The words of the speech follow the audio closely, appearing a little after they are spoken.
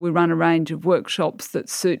We run a range of workshops that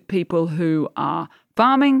suit people who are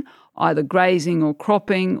farming, either grazing or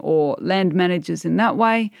cropping or land managers in that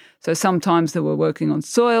way. So sometimes we're working on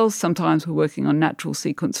soils, sometimes we're working on natural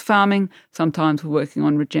sequence farming, sometimes we're working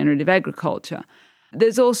on regenerative agriculture.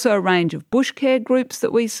 There's also a range of bush care groups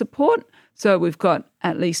that we support. So we've got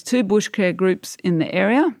at least 2 bush care groups in the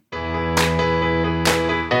area.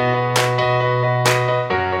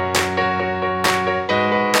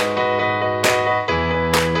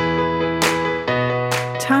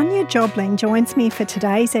 Tanya Jobling joins me for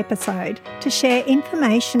today's episode to share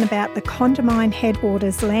information about the Condamine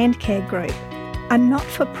Headwaters Landcare Group, a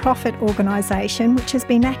not-for-profit organisation which has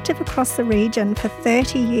been active across the region for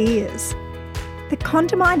 30 years. The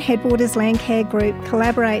Condamine Headwaters Landcare Group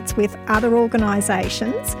collaborates with other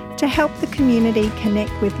organisations to help the community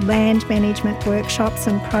connect with land management workshops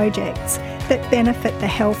and projects that benefit the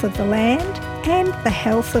health of the land and the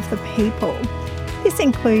health of the people. This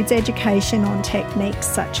includes education on techniques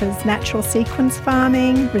such as natural sequence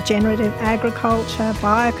farming, regenerative agriculture,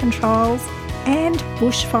 biocontrols, and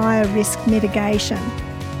bushfire risk mitigation,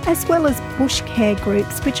 as well as bush care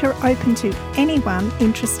groups which are open to anyone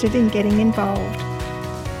interested in getting involved.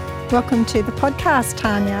 Welcome to the podcast,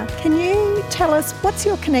 Tanya. Can you tell us what's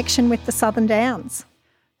your connection with the Southern Downs?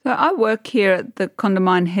 So I work here at the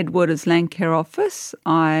Condamine Headwaters Landcare office.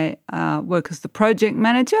 I work as the project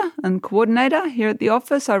manager and coordinator here at the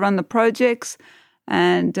office. I run the projects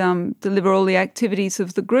and deliver all the activities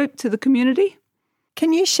of the group to the community.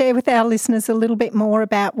 Can you share with our listeners a little bit more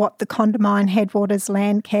about what the Condamine Headwaters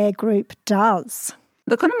Landcare Group does?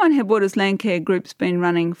 The Condamine Headwaters Landcare Group's been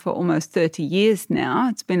running for almost 30 years now.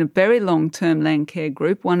 It's been a very long-term landcare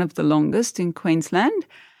group, one of the longest in Queensland.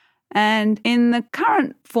 And in the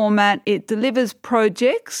current format, it delivers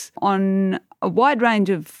projects on a wide range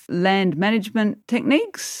of land management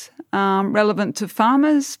techniques relevant to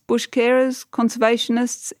farmers, bush carers,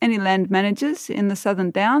 conservationists, any land managers in the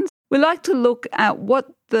Southern Downs. We like to look at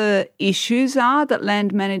what the issues are that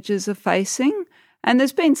land managers are facing. And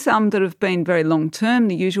there's been some that have been very long-term,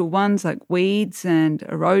 the usual ones like weeds and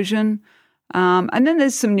erosion. And then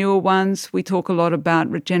there's some newer ones. We talk a lot about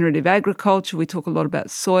regenerative agriculture. We talk a lot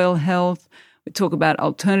about soil health. We talk about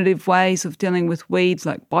alternative ways of dealing with weeds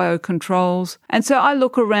like biocontrols. And so I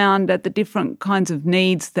look around at the different kinds of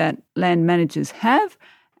needs that land managers have,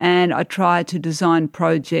 and I try to design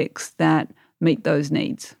projects that meet those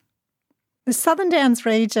needs. The Southern Downs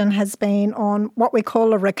region has been on what we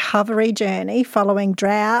call a recovery journey following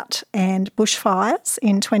drought and bushfires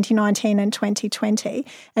in 2019 and 2020.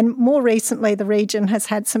 And more recently, the region has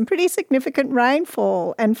had some pretty significant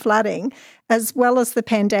rainfall and flooding, as well as the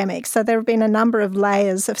pandemic. So there have been a number of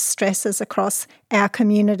layers of stresses across our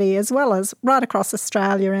community, as well as right across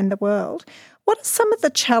Australia and the world. What are some of the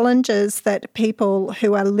challenges that people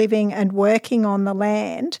who are living and working on the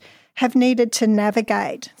land have needed to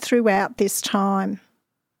navigate throughout this time?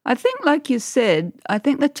 I think, like you said, I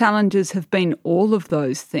think the challenges have been all of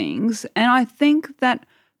those things. And I think that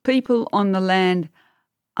people on the land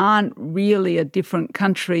aren't really a different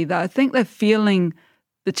country. I think they're feeling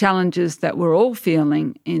the challenges that we're all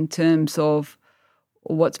feeling in terms of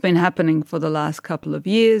what's been happening for the last couple of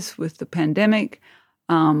years with the pandemic,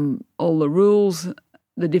 all the rules,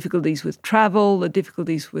 the difficulties with travel, the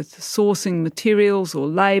difficulties with sourcing materials or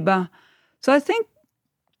labour. So I think,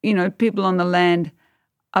 people on the land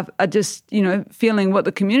are just, feeling what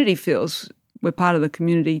the community feels. We're part of the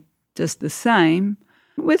community just the same.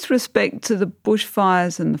 With respect to the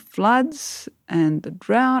bushfires and the floods and the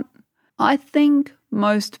drought, I think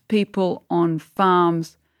most people on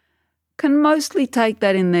farms can mostly take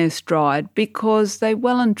that in their stride because they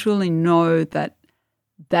well and truly know that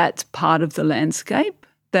that's part of the landscape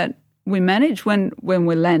that we manage when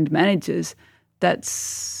we're land managers.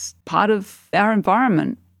 That's part of our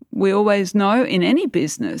environment. We always know in any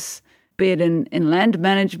business, be it in land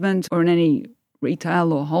management or in any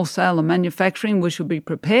retail or wholesale or manufacturing, we should be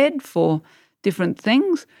prepared for different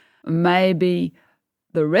things. Maybe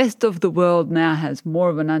the rest of the world now has more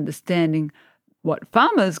of an understanding what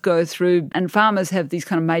farmers go through, and farmers have these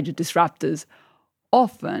kind of major disruptors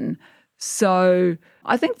often. So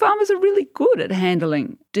I think farmers are really good at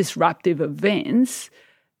handling disruptive events.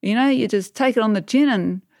 You just take it on the chin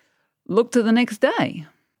and look to the next day.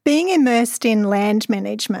 Being immersed in land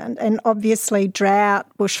management, and obviously drought,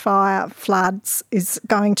 bushfire, floods is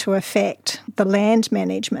going to affect the land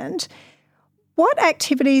management. What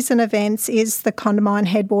activities and events is the Condamine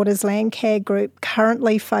Headwaters Landcare Group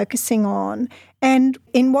currently focusing on, and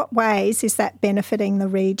in what ways is that benefiting the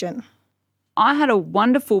region? I had a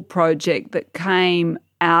wonderful project that came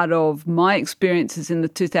out of my experiences in the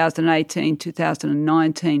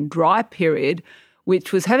 2018-2019 dry period,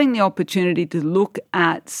 which was having the opportunity to look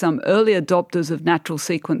at some early adopters of natural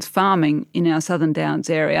sequence farming in our Southern Downs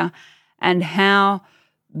area and how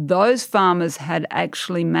those farmers had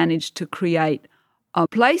actually managed to create a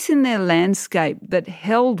place in their landscape that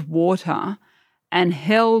held water and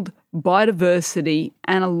held biodiversity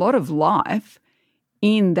and a lot of life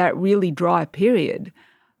in that really dry period.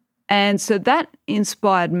 And so that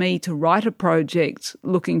inspired me to write a project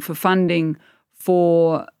looking for funding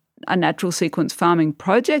for a natural sequence farming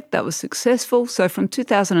project that was successful. So from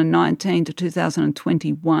 2019 to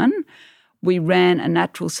 2021, we ran a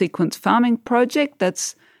natural sequence farming project.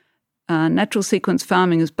 That's natural sequence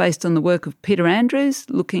farming is based on the work of Peter Andrews,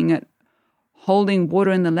 looking at holding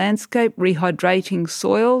water in the landscape, rehydrating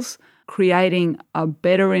soils, creating a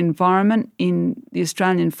better environment in the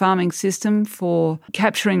Australian farming system for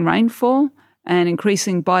capturing rainfall and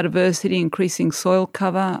increasing biodiversity, increasing soil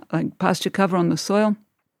cover, like pasture cover on the soil.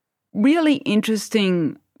 Really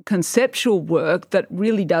interesting conceptual work that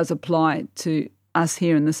really does apply to us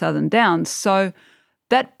here in the Southern Downs. So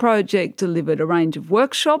that project delivered a range of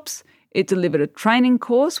workshops. It delivered a training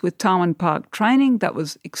course with Tarwin Park Training that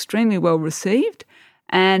was extremely well received.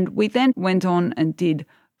 And we then went on and did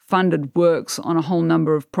funded works on a whole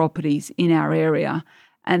number of properties in our area.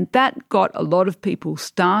 And that got a lot of people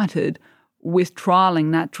started with trialling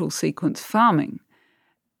natural sequence farming.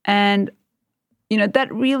 And, you know,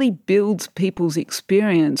 that really builds people's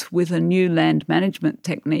experience with a new land management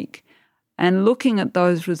technique. And looking at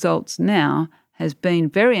those results now has been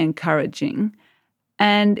very encouraging.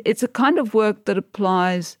 And it's a kind of work that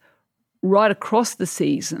applies right across the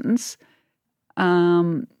seasons,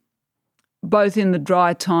 both in the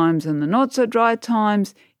dry times and the not so dry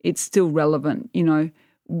times. It's still relevant. You know,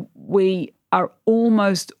 we are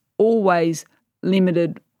almost always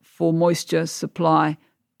limited for moisture supply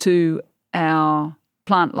to our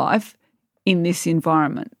plant life in this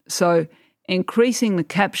environment. So increasing the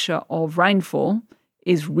capture of rainfall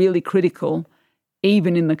is really critical,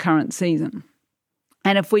 even in the current season.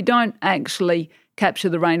 And if we don't actually capture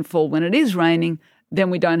the rainfall when it is raining, then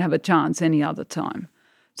we don't have a chance any other time.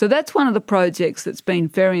 So that's one of the projects that's been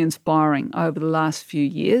very inspiring over the last few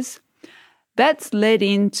years. That's led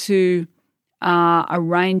into a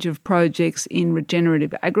range of projects in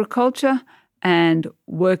regenerative agriculture and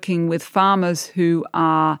working with farmers who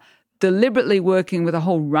are deliberately working with a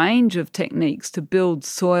whole range of techniques to build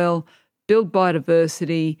soil, build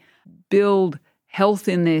biodiversity, build health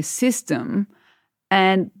in their system.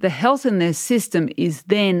 And the health in their system is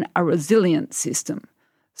then a resilient system.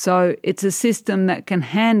 So it's a system that can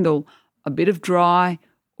handle a bit of dry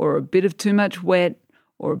or a bit of too much wet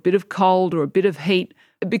or a bit of cold or a bit of heat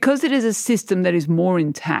because it is a system that is more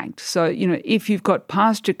intact. So, you know, if you've got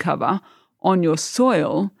pasture cover on your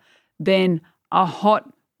soil, then a hot,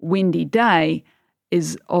 windy day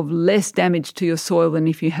is of less damage to your soil than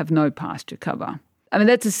if you have no pasture cover. I mean,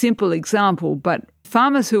 that's a simple example, but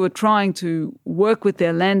farmers who are trying to work with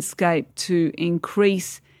their landscape to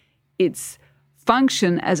increase its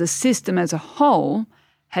function as a system as a whole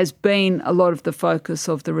has been a lot of the focus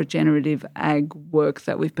of the regenerative ag work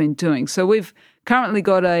that we've been doing. So we've currently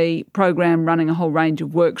got a program running a whole range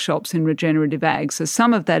of workshops in regenerative ag. So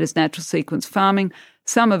some of that is natural sequence farming,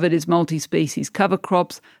 some of it is multi-species cover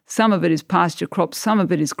crops, some of it is pasture crops, some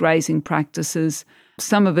of it is grazing practices,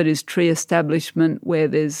 some of it is tree establishment where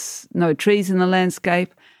there's no trees in the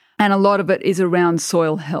landscape, and a lot of it is around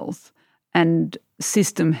soil health and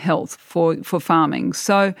system health for farming.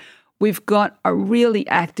 So we've got a really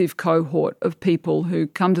active cohort of people who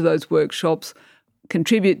come to those workshops,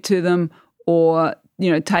 contribute to them, or,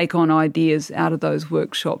 you know, take on ideas out of those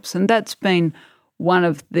workshops. And that's been one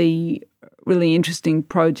of the really interesting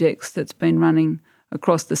projects that's been running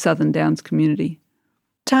across the Southern Downs community.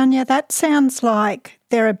 Tanya, that sounds like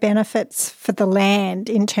there are benefits for the land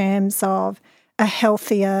in terms of a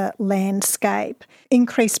healthier landscape,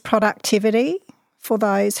 increased productivity for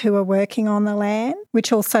those who are working on the land,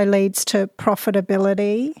 which also leads to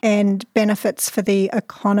profitability and benefits for the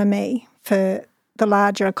economy, for the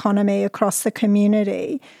larger economy across the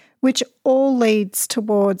community, which all leads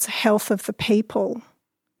towards health of the people.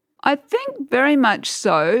 I think very much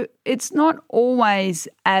so. It's not always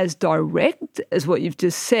as direct as what you've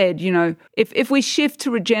just said. You know, if we shift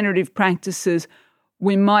to regenerative practices,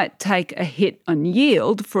 we might take a hit on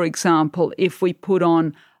yield, for example, if we put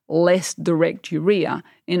on less direct urea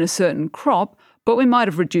in a certain crop, but we might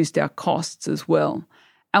have reduced our costs as well.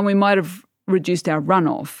 And we might have reduced our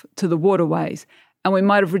runoff to the waterways. And we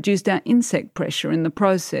might have reduced our insect pressure in the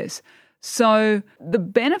process. So the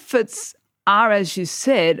benefits are, as you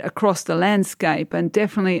said, across the landscape and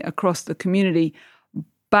definitely across the community,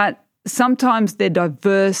 but sometimes they're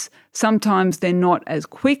diverse, sometimes they're not as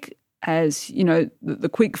quick as, the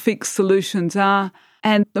quick fix solutions are.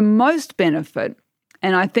 And the most benefit,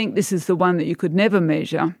 and I think this is the one that you could never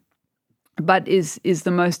measure, but is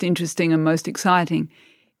the most interesting and most exciting,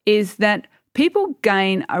 is that people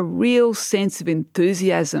gain a real sense of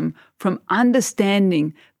enthusiasm from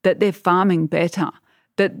understanding that they're farming better,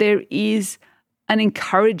 that there is an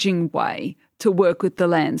encouraging way to work with the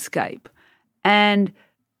landscape, and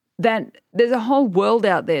that there's a whole world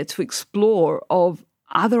out there to explore of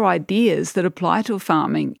other ideas that apply to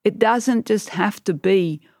farming. It doesn't just have to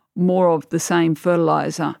be more of the same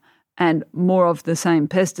fertiliser and more of the same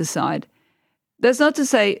pesticide. That's not to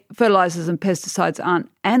say fertilisers and pesticides aren't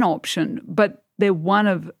an option, but they're one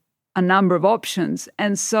of a number of options.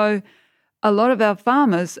 And so a lot of our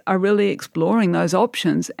farmers are really exploring those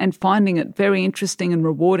options and finding it very interesting and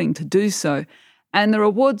rewarding to do so. And the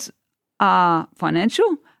rewards are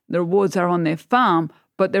financial, the rewards are on their farm,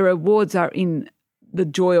 but the rewards are in the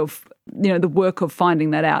joy of, the work of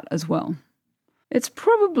finding that out as well. It's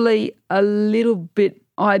probably a little bit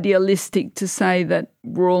idealistic to say that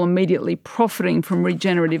we're all immediately profiting from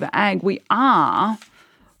regenerative ag. We are,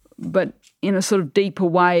 but in a sort of deeper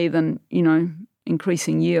way than,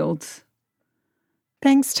 increasing yields.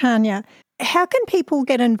 Thanks, Tania. How can people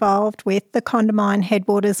get involved with the Condamine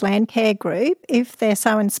Headwaters Landcare Group if they're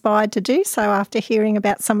so inspired to do so after hearing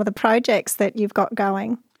about some of the projects that you've got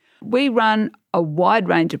going? We run a wide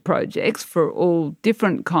range of projects for all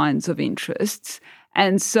different kinds of interests.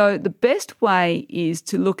 And so the best way is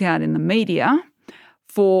to look out in the media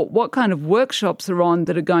for what kind of workshops are on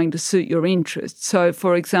that are going to suit your interests. So,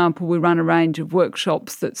 for example, we run a range of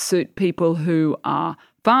workshops that suit people who are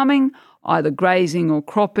farming, either grazing or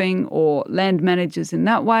cropping or land managers in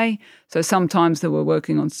that way. So sometimes we're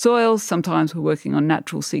working on soils, sometimes we're working on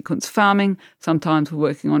natural sequence farming, sometimes we're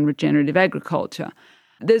working on regenerative agriculture.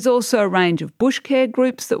 There's also a range of bush care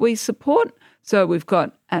groups that we support. So we've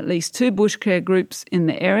got at least 2 bush care groups in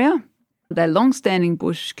the area. They're long-standing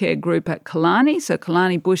bush care group at Killarney, so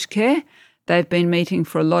Killarney Bush Care. They've been meeting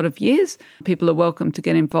for a lot of years. People are welcome to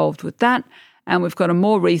get involved with that. And we've got a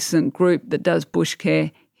more recent group that does bush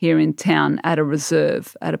care here in town at a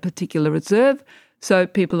reserve, at a particular reserve. So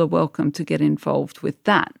people are welcome to get involved with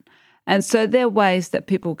that. And so there are ways that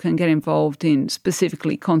people can get involved in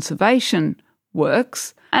specifically conservation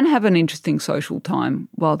works and have an interesting social time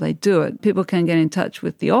while they do it. People can get in touch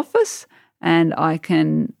with the office and I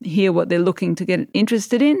can hear what they're looking to get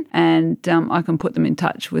interested in, and I can put them in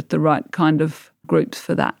touch with the right kind of groups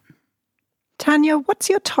for that. Tania, what's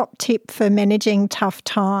your top tip for managing tough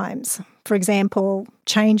times? For example,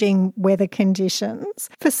 changing weather conditions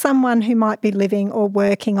for someone who might be living or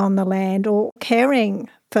working on the land or caring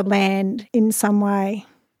for land in some way?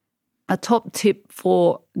 A top tip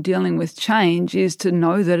for dealing with change is to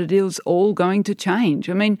know that it is all going to change.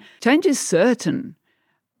 I mean, change is certain.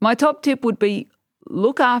 My top tip would be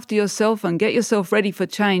look after yourself and get yourself ready for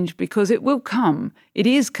change because it will come. It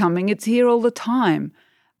is coming. It's here all the time.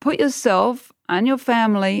 Put yourself and your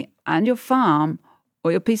family and your farm or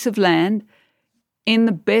your piece of land in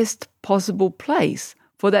the best possible place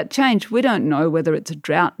for that change. We don't know whether it's a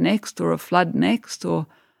drought next or a flood next or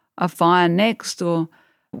a fire next, or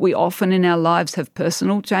we often in our lives have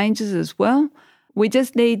personal changes as well. We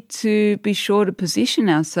just need to be sure to position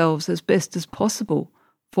ourselves as best as possible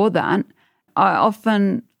for that. I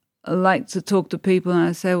often like to talk to people and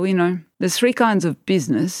I say, well, there's 3 kinds of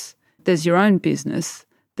business. There's your own business,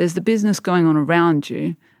 there's the business going on around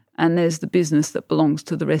you, and there's the business that belongs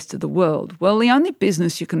to the rest of the world. Well, the only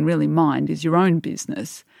business you can really mind is your own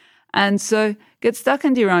business. And so get stuck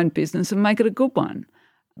into your own business and make it a good one.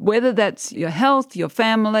 Whether that's your health, your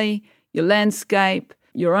family, your landscape,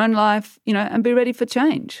 your own life, and be ready for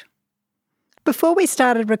change. Before we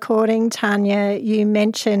started recording, Tania, you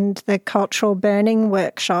mentioned the cultural burning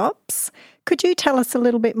workshops. Could you tell us a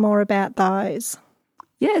little bit more about those?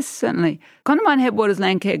 Yes, certainly. Condamine Headwaters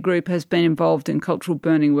Landcare Group has been involved in cultural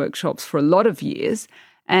burning workshops for a lot of years,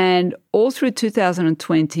 and all through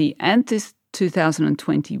 2020 and this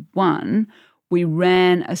 2021, we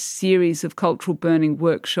ran a series of cultural burning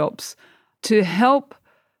workshops to help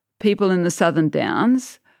people in the Southern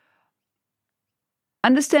Downs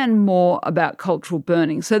understand more about cultural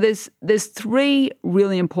burning. So there's 3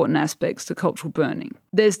 really important aspects to cultural burning.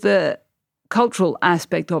 There's the cultural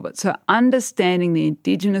aspect of it, so understanding the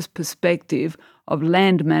Indigenous perspective of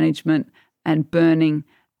land management and burning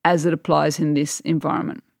as it applies in this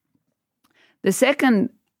environment. The second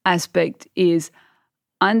aspect is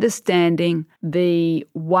understanding the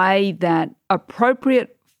way that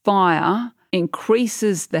appropriate fire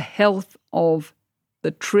increases the health of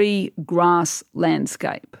the tree grass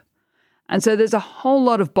landscape. And so there's a whole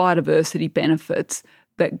lot of biodiversity benefits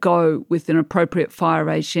that go with an appropriate fire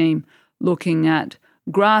regime, looking at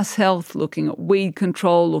grass health, looking at weed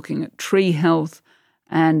control, looking at tree health,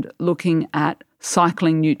 and looking at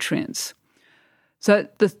cycling nutrients. So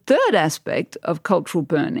the third aspect of cultural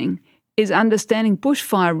burning is understanding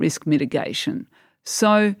bushfire risk mitigation.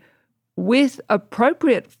 So with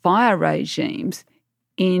appropriate fire regimes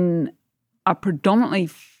in a predominantly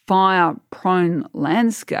fire-prone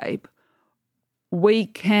landscape, we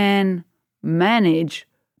can manage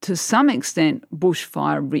to some extent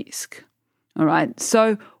bushfire risk. All right.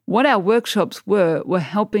 So what our workshops were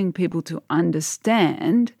helping people to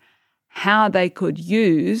understand how they could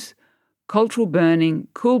use cultural burning,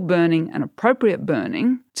 cool burning and appropriate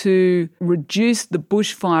burning to reduce the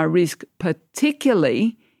bushfire risk,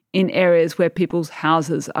 particularly in areas where people's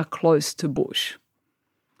houses are close to bush.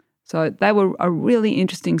 So they were a really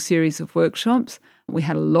interesting series of workshops. We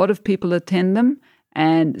had a lot of people attend them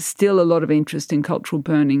and still a lot of interest in cultural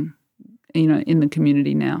burning, in the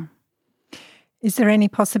community now. Is there any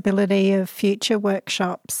possibility of future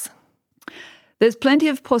workshops? There's plenty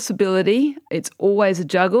of possibility. It's always a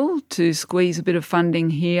juggle to squeeze a bit of funding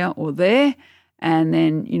here or there and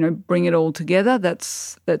then, bring it all together.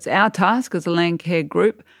 That's our task as a Landcare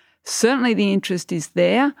group. Certainly the interest is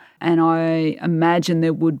there, and I imagine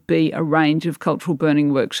there would be a range of cultural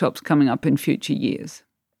burning workshops coming up in future years.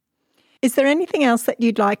 Is there anything else that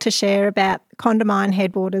you'd like to share about Condamine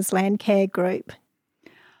Headwaters Landcare Group?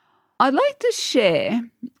 I'd like to share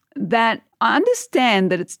that I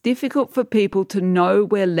understand that it's difficult for people to know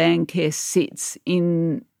where Landcare sits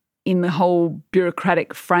in the whole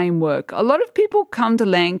bureaucratic framework. A lot of people come to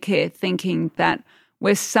Landcare thinking that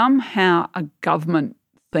we're somehow a government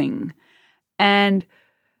thing. And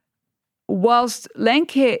whilst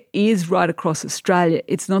Landcare is right across Australia,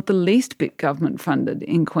 it's not the least bit government funded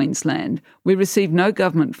in Queensland. We receive no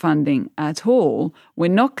government funding at all. We're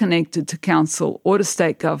not connected to council or to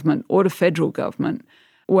state government or to federal government.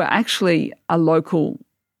 We're actually a local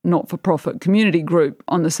not-for-profit community group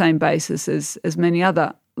on the same basis as many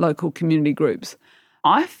other local community groups.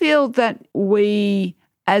 I feel that we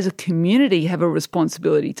as a community have a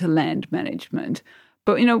responsibility to land management.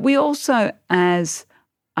 But, we also as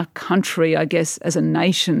a country, I guess, as a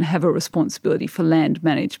nation, have a responsibility for land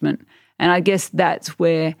management. And I guess that's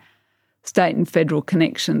where state and federal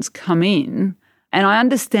connections come in. And I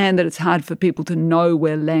understand that it's hard for people to know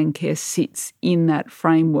where Landcare sits in that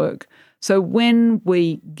framework. So when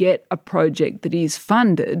we get a project that is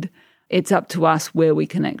funded, it's up to us where we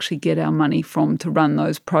can actually get our money from to run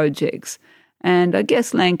those projects. And I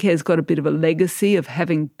guess Landcare's got a bit of a legacy of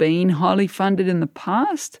having been highly funded in the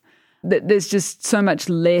past. There's just so much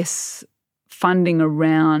less funding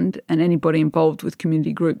around, and anybody involved with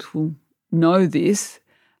community groups will know this.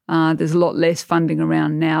 There's a lot less funding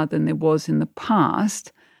around now than there was in the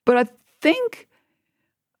past. But I think,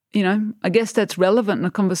 I guess that's relevant in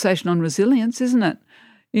a conversation on resilience, isn't it?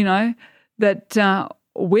 That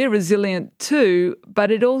we're resilient too,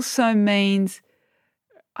 but it also means,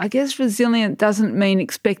 I guess resilient doesn't mean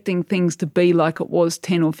expecting things to be like it was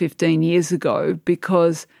 10 or 15 years ago,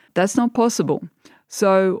 because that's not possible.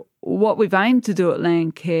 So what we've aimed to do at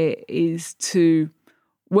Landcare is to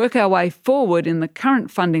work our way forward in the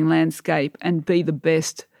current funding landscape and be the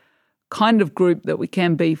best kind of group that we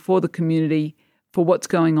can be for the community, for what's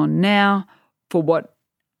going on now, for what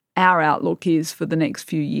our outlook is for the next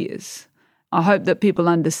few years. I hope that people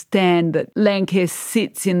understand that Landcare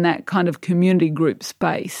sits in that kind of community group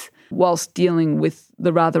space whilst dealing with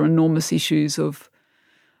the rather enormous issues of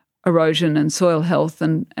erosion and soil health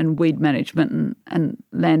and weed management and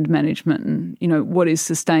land management and, what is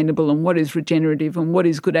sustainable and what is regenerative and what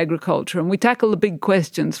is good agriculture. And we tackle the big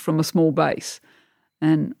questions from a small base.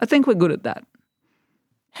 And I think we're good at that.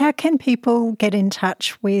 How can people get in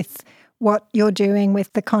touch with what you're doing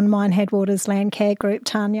with the Condamine Headwaters Landcare Group,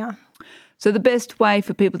 Tanya? So the best way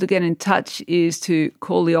for people to get in touch is to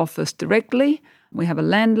call the office directly. We have a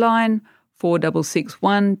landline,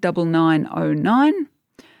 4661 9909.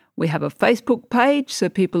 We have a Facebook page, so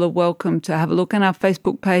people are welcome to have a look on our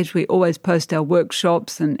Facebook page. We always post our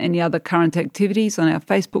workshops and any other current activities on our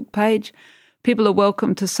Facebook page. People are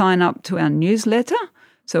welcome to sign up to our newsletter.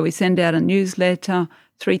 So we send out a newsletter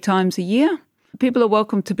 3 times a year. People are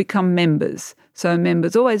welcome to become members. So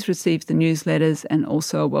members always receive the newsletters and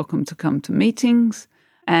also are welcome to come to meetings.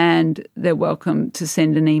 And they're welcome to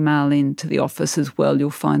send an email in to the office as well.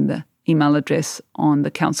 You'll find the email address on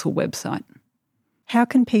the council website. How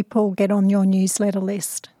can people get on your newsletter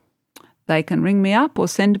list? They can ring me up or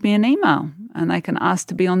send me an email, and they can ask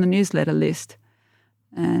to be on the newsletter list.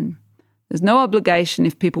 And there's no obligation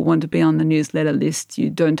if people want to be on the newsletter list. You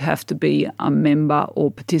don't have to be a member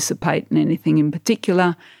or participate in anything in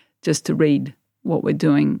particular, just to read what we're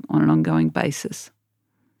doing on an ongoing basis.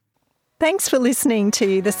 Thanks for listening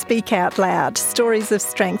to the Speak Out Loud Stories of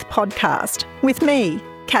Strength podcast with me,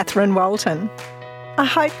 Catherine Walton. I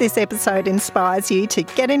hope this episode inspires you to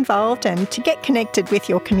get involved and to get connected with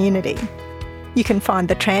your community. You can find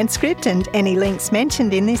the transcript and any links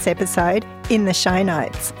mentioned in this episode in the show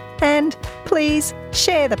notes. And please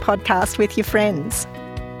share the podcast with your friends.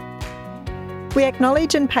 We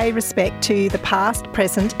acknowledge and pay respect to the past,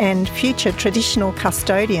 present and future traditional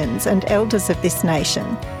custodians and elders of this nation,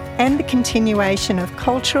 and the continuation of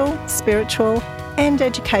cultural, spiritual and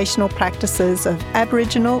educational practices of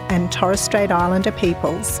Aboriginal and Torres Strait Islander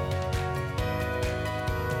peoples.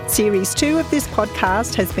 Series 2 of this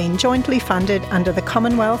podcast has been jointly funded under the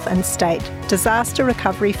Commonwealth and State Disaster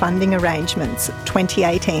Recovery Funding Arrangements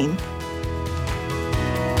 2018.